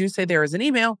indictment, they do say there is an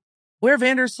email where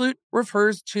Vandersloot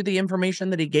refers to the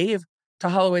information that he gave to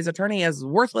Holloway's attorney as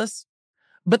worthless.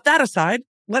 But that aside,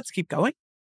 let's keep going.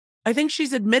 I think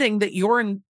she's admitting that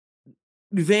Joran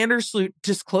Vandersloot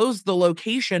disclosed the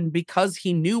location because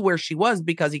he knew where she was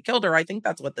because he killed her. I think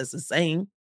that's what this is saying.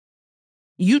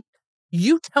 You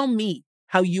tell me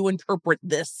how you interpret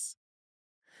this.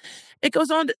 It goes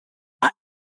on to,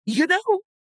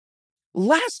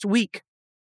 last week,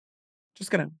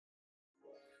 we're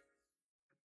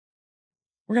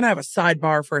going to have a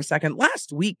sidebar for a second.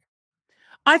 Last week,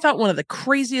 I thought one of the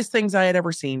craziest things I had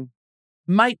ever seen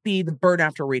might be the burn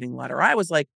after reading letter. I was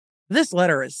like, this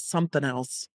letter is something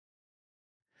else.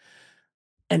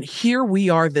 And here we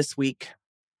are this week.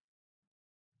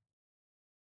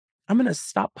 I'm going to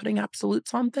stop putting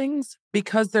absolutes on things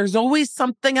because there's always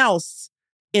something else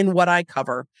in what I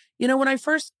cover. When I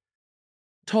first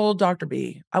told Dr.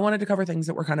 B, I wanted to cover things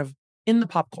that were kind of in the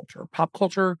pop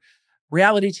culture,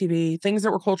 reality TV, things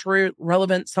that were culturally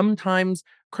relevant, sometimes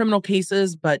criminal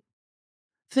cases, but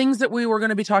things that we were going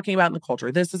to be talking about in the culture.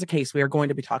 This is a case we are going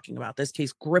to be talking about. This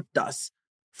case gripped us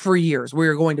for years. We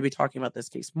are going to be talking about this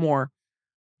case more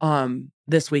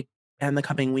this week and the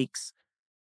coming weeks.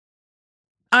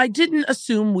 I didn't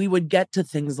assume we would get to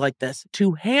things like this,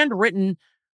 to handwritten,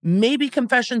 maybe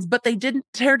confessions, but they didn't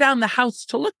tear down the house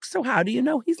to look. So how do you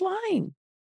know he's lying?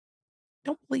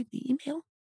 Don't believe the email.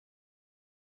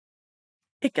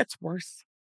 It gets worse.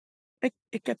 It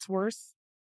gets worse.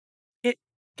 It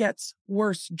gets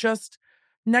worse. Just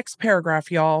next paragraph,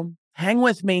 y'all. Hang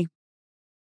with me.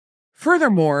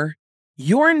 Furthermore,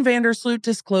 Joran Vandersloot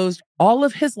disclosed all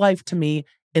of his life to me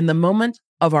in the moment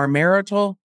of our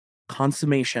marital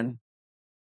consummation.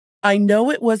 I know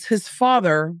it was his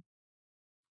father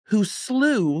who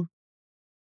slew,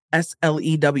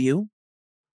 S-L-E-W,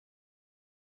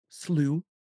 slew,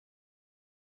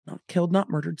 not killed, not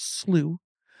murdered, slew.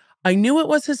 I knew it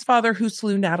was his father who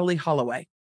slew Natalee Holloway.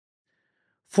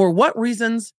 For what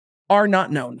reasons are not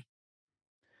known.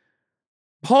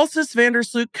 Paulus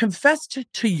Vandersloot confessed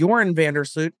to Joran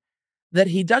Vandersloot that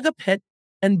he dug a pit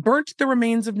and burnt the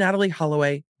remains of Natalee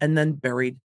Holloway and then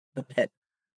buried the pit.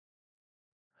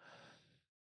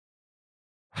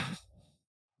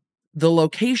 The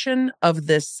location of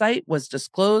this site was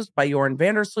disclosed by Joran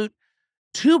Vandersloot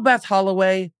to Beth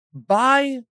Holloway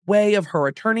by way of her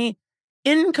attorney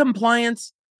in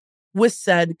compliance with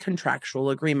said contractual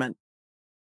agreement.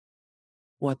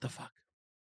 What the fuck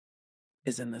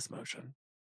is in this motion?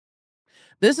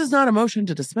 This is not a motion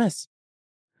to dismiss,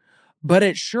 but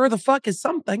it sure the fuck is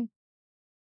something.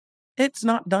 It's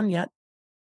not done yet.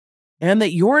 And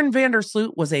that Joran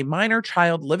Vandersloot was a minor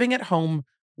child living at home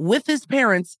with his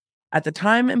parents at the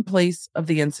time and place of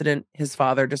the incident his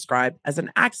father described as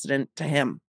an accident to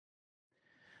him.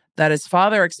 That his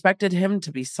father expected him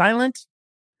to be silent,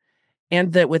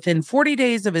 and that within 40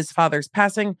 days of his father's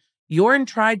passing, Joran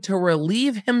tried to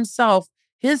relieve himself,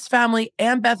 his family,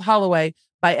 and Beth Holloway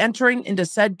by entering into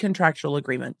said contractual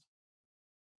agreement.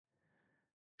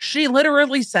 She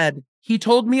literally said, he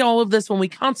told me all of this when we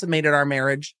consummated our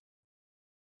marriage,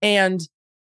 and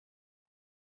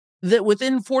that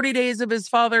within 40 days of his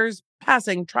father's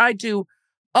passing, tried to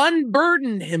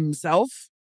unburden himself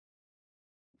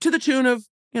to the tune of,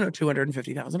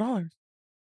 $250,000.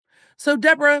 So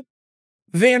Deborah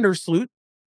Vandersloot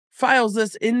files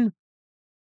this in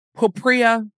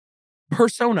propria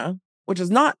persona, which is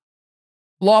not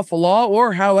lawful law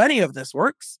or how any of this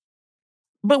works.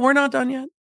 But we're not done yet.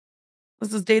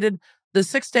 This is dated the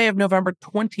 6th day of November,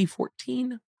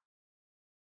 2014.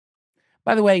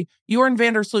 By the way, Joran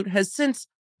Vandersloot has since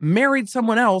married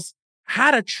someone else,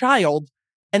 had a child,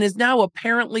 and is now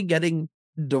apparently getting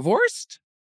divorced.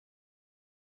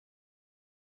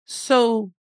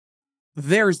 So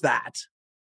there's that.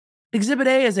 Exhibit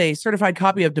A is a certified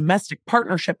copy of domestic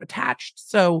partnership attached.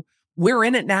 So we're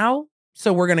in it now,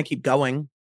 so we're going to keep going.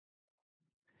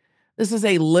 This is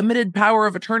a limited power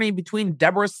of attorney between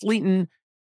Deborah Sleeton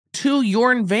to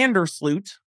Joran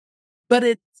Sloot,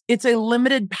 but it's a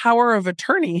limited power of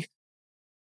attorney.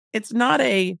 It's not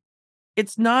a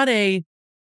okay.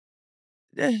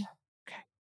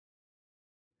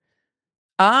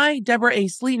 I, Deborah A.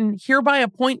 Sleaton, hereby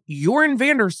appoint Joran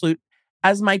Sloot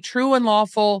as my true and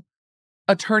lawful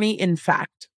attorney in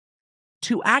fact,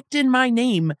 to act in my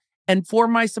name and for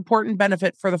my support and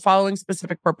benefit for the following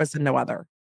specific purpose and no other.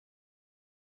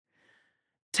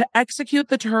 To execute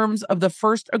the terms of the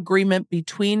first agreement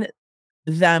between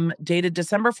them dated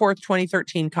December 4th,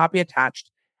 2013, copy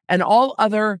attached, and all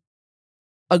other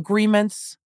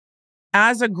agreements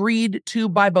as agreed to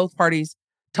by both parties,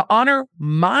 to honor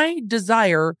my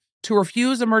desire to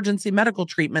refuse emergency medical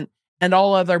treatment and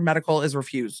all other medical is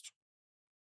refused.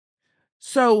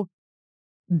 So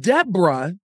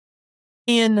Deborah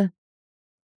in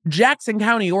Jackson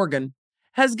County, Oregon,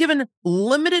 has given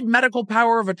limited medical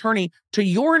power of attorney to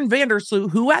Joran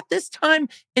Sloot, who at this time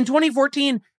in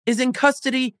 2014 is in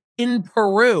custody in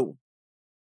Peru.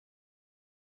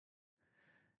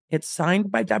 It's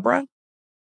signed by Deborah.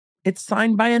 It's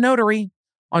signed by a notary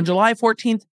on July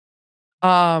 14th,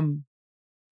 on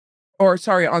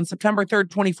September 3rd,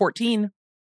 2014.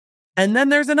 And then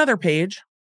there's another page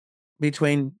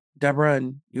between Deborah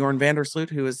and Joran Sloot,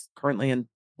 who is currently in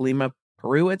Lima,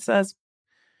 Peru, it says.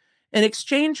 In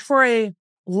exchange for a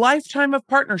lifetime of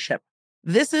partnership.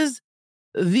 This is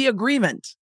the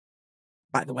agreement,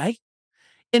 by the way.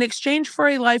 In exchange for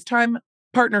a lifetime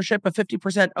partnership of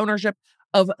 50% ownership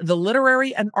of the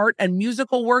literary and art and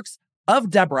musical works of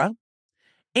Deborah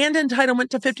and entitlement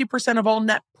to 50% of all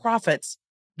net profits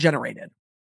generated.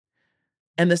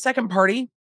 And the second party,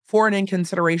 for and in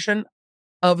consideration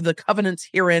of the covenants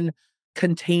herein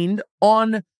contained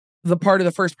on the part of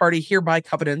the first party hereby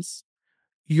covenants,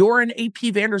 Joran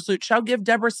A.P. Sloot shall give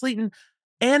Deborah Sleaton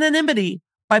anonymity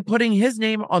by putting his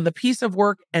name on the piece of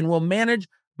work and will manage,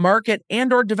 market,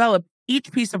 and or develop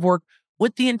each piece of work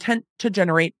with the intent to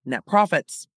generate net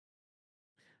profits.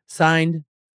 Signed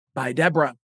by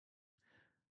Deborah.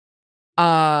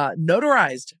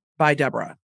 Notarized by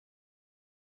Deborah.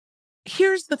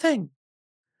 Here's the thing.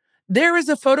 There is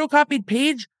a photocopied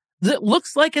page that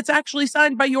looks like it's actually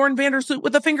signed by Joran Sloot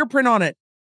with a fingerprint on it.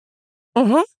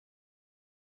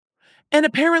 And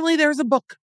apparently there's a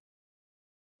book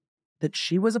that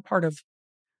she was a part of.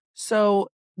 So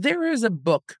there is a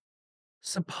book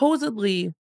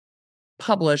supposedly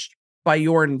published by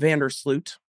Joran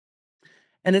Sloot.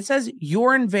 And it says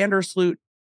Joran Sloot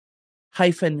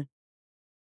hyphen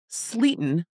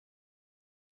Sleaton,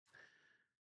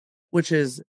 which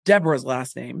is Deborah's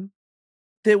last name.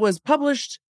 That was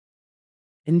published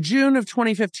in June of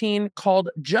 2015 called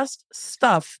Just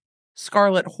Stuff,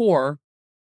 Scarlet Whore.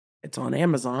 It's on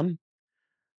Amazon.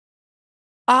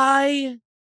 I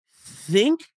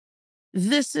think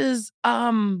this is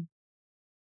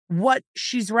what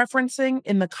she's referencing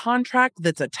in the contract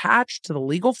that's attached to the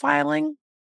legal filing.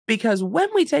 Because when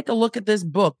we take a look at this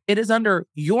book, it is under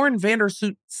Joran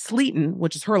Sloot Sleaton,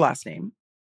 which is her last name.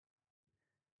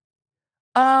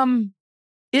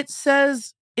 It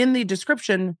says in the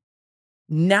description,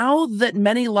 now that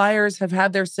many liars have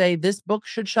had their say, this book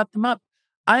should shut them up.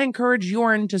 I encourage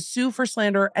Joran to sue for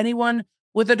slander anyone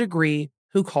with a degree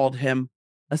who called him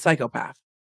a psychopath.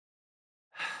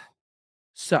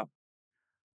 So,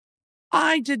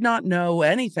 I did not know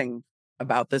anything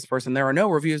about this person. There are no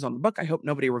reviews on the book. I hope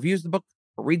nobody reviews the book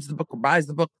or reads the book or buys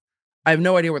the book. I have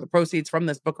no idea where the proceeds from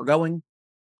this book are going.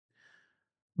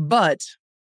 But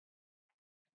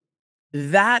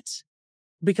that,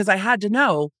 because I had to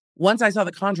know, once I saw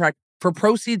the contract for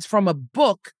proceeds from a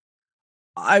book,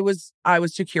 I was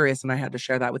too curious and I had to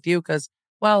share that with you because,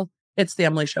 well, it's the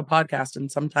Emily Show podcast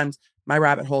and sometimes my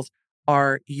rabbit holes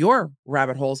are your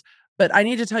rabbit holes. But I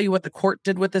need to tell you what the court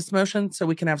did with this motion so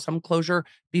we can have some closure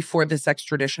before this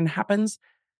extradition happens.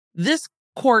 This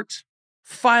court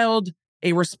filed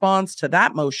a response to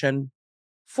that motion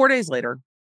 4 days later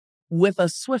with a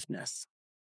swiftness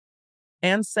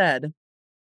and said,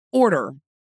 order.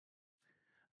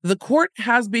 The court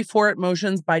has before it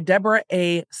motions by Deborah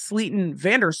A. Sleaton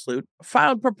Sloot,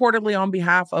 filed purportedly on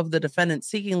behalf of the defendant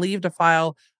seeking leave to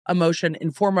file a motion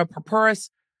in forma pauperis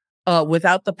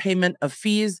without the payment of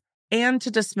fees and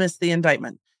to dismiss the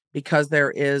indictment. Because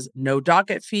there is no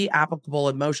docket fee applicable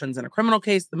in motions in a criminal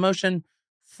case, the motion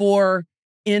for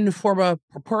in forma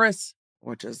pauperis,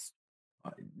 which is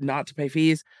not to pay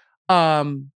fees,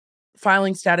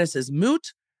 filing status is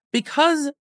moot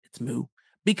because it's moot.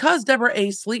 Because Deborah A.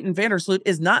 Sleaton Sloot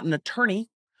is not an attorney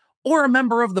or a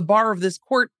member of the bar of this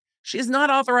court, she is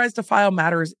not authorized to file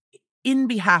matters in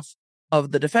behalf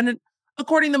of the defendant.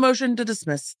 According to the motion to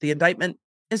dismiss, the indictment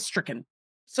is stricken.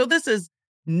 So this is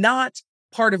not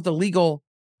part of the legal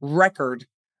record,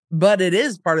 but it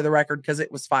is part of the record because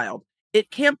it was filed.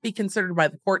 It can't be considered by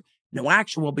the court. No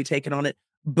action will be taken on it,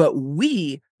 but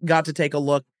we got to take a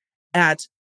look at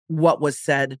what was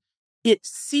said. It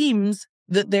seems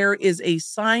that there is a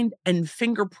signed and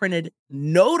fingerprinted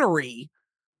notary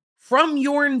from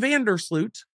Joran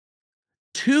Sloot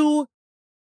to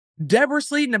Deborah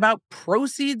Sleeton about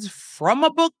proceeds from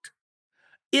a book.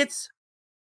 It's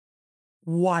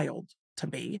wild to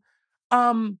me.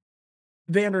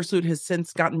 Sloot has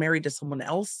since gotten married to someone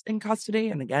else in custody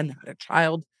and again had a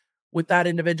child with that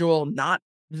individual, not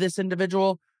this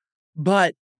individual.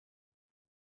 But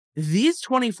these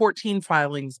 2014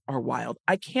 filings are wild.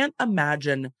 I can't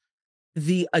imagine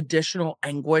the additional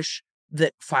anguish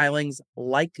that filings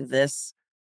like this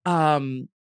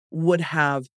would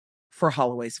have for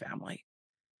Holloway's family.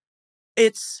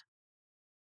 It's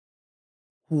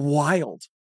wild.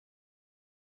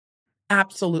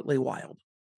 Absolutely wild.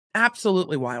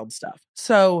 Absolutely wild stuff.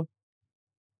 So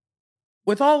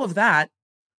with all of that,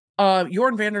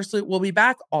 Joran Sloot will be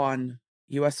back on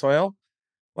U.S. soil.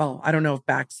 Well, I don't know if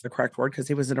back's the correct word because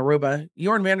he was in Aruba.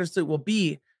 Joran Sloot will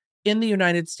be in the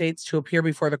United States to appear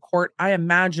before the court. I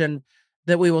imagine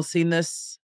that we will see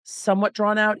this somewhat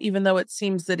drawn out, even though it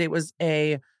seems that it was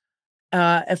a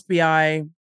FBI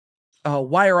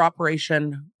wire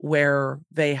operation where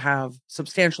they have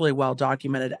substantially well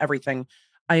documented everything.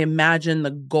 I imagine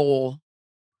the goal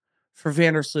for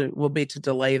Sloot will be to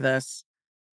delay this,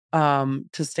 to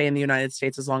stay in the United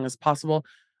States as long as possible.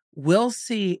 We'll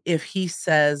see if he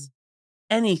says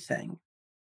anything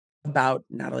about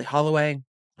Natalee Holloway,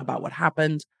 about what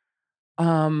happened.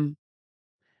 And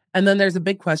then there's a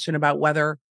big question about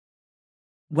whether,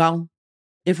 well,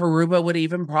 if Aruba would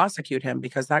even prosecute him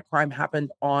because that crime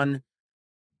happened on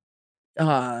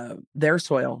their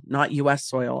soil, not U.S.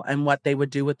 soil, and what they would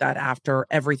do with that after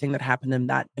everything that happened in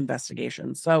that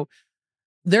investigation. So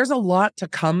there's a lot to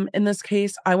come in this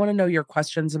case. I want to know your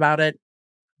questions about it.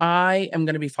 I am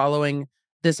going to be following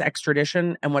this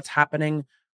extradition and what's happening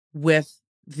with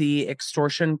the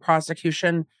extortion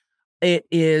prosecution. It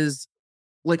is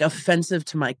like offensive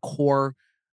to my core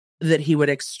that he would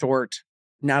extort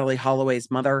Natalee Holloway's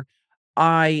mother.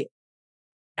 I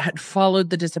had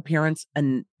followed the disappearance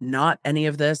and not any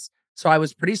of this. So I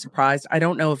was pretty surprised. I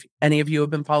don't know if any of you have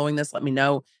been following this. Let me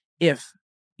know if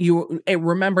you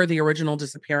remember the original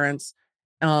disappearance.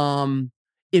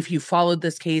 If you followed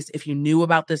this case, if you knew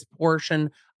about this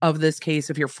portion of this case,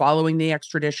 if you're following the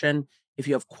extradition, if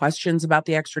you have questions about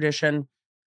the extradition.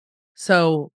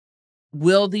 So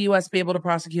will the U.S. be able to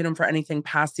prosecute him for anything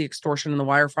past the extortion and the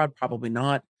wire fraud? Probably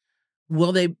not.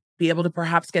 Will they be able to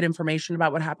perhaps get information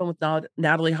about what happened with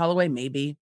Natalee Holloway?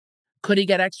 Maybe. Could he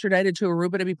get extradited to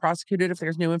Aruba to be prosecuted if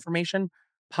there's new information?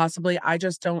 Possibly. I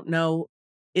just don't know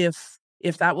if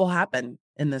that will happen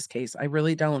in this case. I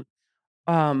really don't.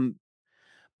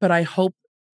 But I hope,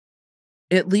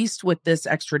 at least with this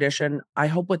extradition, I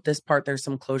hope with this part there's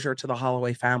some closure to the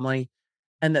Holloway family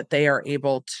and that they are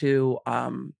able to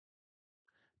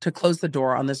close the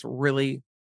door on this really,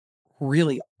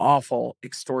 really awful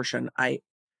extortion.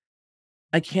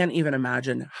 I can't even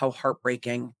imagine how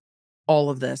heartbreaking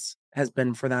all of this has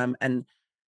been for them. And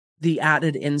the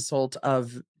added insult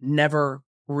of never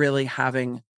really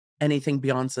having anything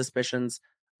beyond suspicions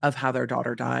of how their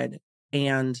daughter died.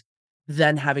 And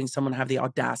then having someone have the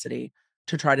audacity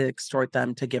to try to extort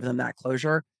them to give them that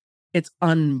closure. It's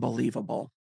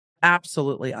unbelievable.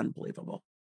 Absolutely unbelievable.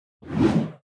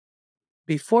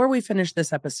 Before we finish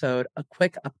this episode, a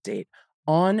quick update.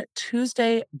 On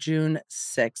Tuesday, June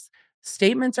 6th,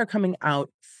 statements are coming out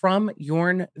from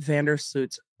Joran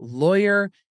Sloot's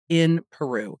lawyer in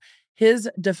Peru. His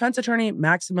defense attorney,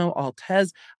 Maximo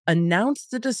Altez, announced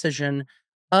the decision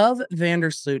of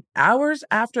Sloot hours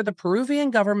after the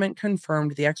Peruvian government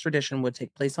confirmed the extradition would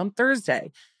take place on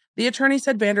Thursday. The attorney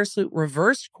said Sloot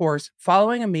reversed course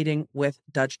following a meeting with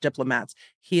Dutch diplomats.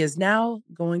 He is now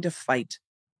going to fight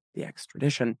the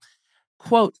extradition.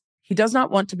 Quote, he does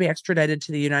not want to be extradited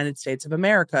to the United States of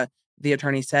America, the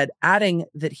attorney said, adding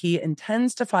that he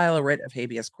intends to file a writ of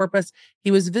habeas corpus.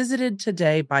 He was visited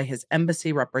today by his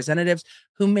embassy representatives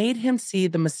who made him see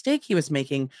the mistake he was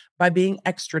making by being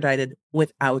extradited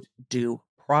without due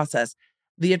process.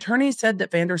 The attorney said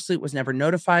that Sloot was never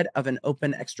notified of an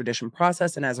open extradition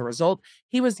process, and as a result,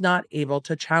 he was not able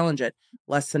to challenge it.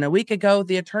 Less than a week ago,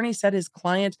 the attorney said his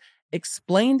client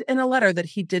explained in a letter that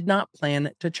he did not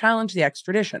plan to challenge the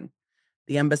extradition.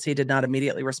 The embassy did not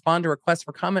immediately respond to requests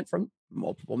for comment from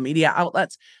multiple media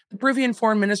outlets. The Peruvian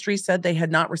Foreign Ministry said they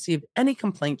had not received any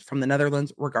complaint from the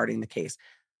Netherlands regarding the case.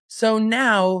 So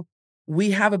now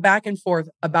we have a back and forth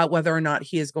about whether or not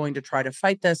he is going to try to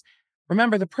fight this.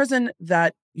 Remember, the prison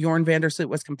that Joran van der Sloot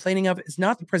was complaining of is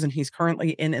not the prison he's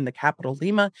currently in the capital,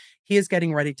 Lima. He is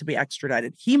getting ready to be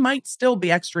extradited. He might still be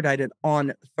extradited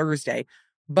on Thursday,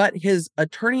 but his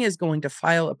attorney is going to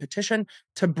file a petition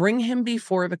to bring him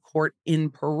before the court in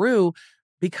Peru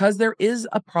because there is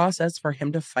a process for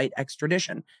him to fight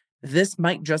extradition. This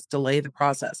might just delay the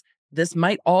process. This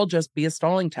might all just be a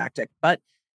stalling tactic, but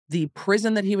the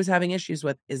prison that he was having issues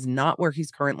with is not where he's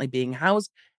currently being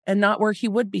housed and not where he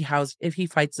would be housed if he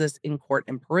fights this in court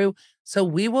in Peru. So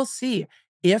we will see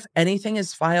if anything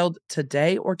is filed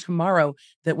today or tomorrow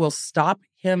that will stop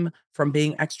him from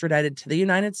being extradited to the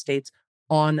United States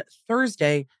on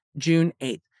Thursday, June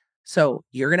 8th. So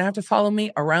you're going to have to follow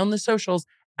me around the socials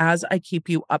as I keep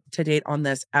you up to date on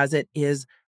this, as it is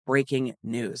breaking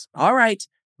news. All right,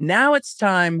 now it's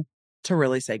time to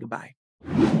really say goodbye.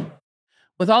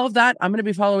 With all of that, I'm going to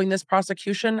be following this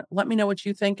prosecution. Let me know what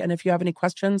you think. And if you have any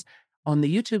questions on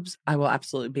the YouTubes, I will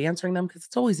absolutely be answering them because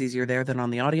it's always easier there than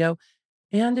on the audio.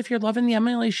 And if you're loving the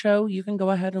Emily Show, you can go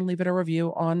ahead and leave it a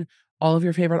review on all of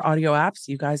your favorite audio apps.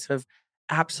 You guys have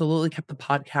absolutely kept the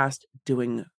podcast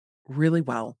doing really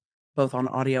well, both on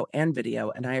audio and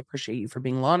video. And I appreciate you for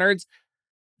being law nerds.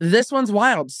 This one's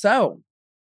wild. So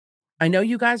I know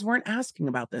you guys weren't asking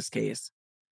about this case,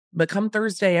 but come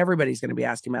Thursday, everybody's going to be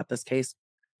asking about this case.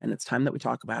 And it's time that we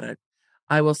talk about it.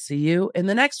 I will see you in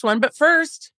the next one. But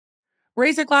first,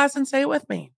 raise a glass and say it with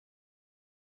me.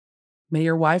 May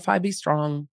your Wi-Fi be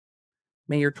strong.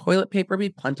 May your toilet paper be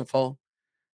plentiful.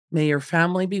 May your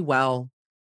family be well.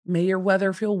 May your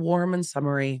weather feel warm and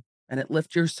summery, and it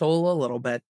lift your soul a little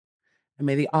bit. And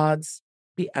may the odds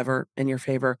be ever in your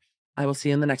favor. I will see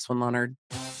you in the next one, Law Nerd.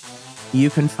 You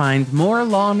can find more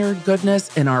Law Nerd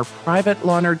goodness in our private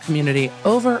Law Nerd community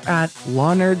over at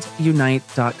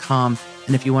lawnerdsunite.com.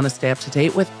 And if you want to stay up to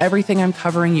date with everything I'm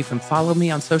covering, you can follow me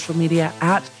on social media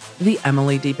at the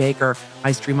Emily D. Baker.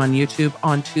 I stream on YouTube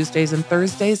on Tuesdays and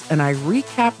Thursdays, and I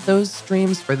recap those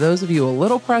streams for those of you a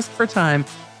little pressed for time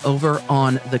over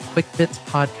on the Quick Bits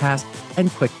podcast and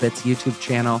Quick Bits YouTube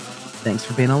channel. Thanks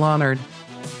for being a Law Nerd.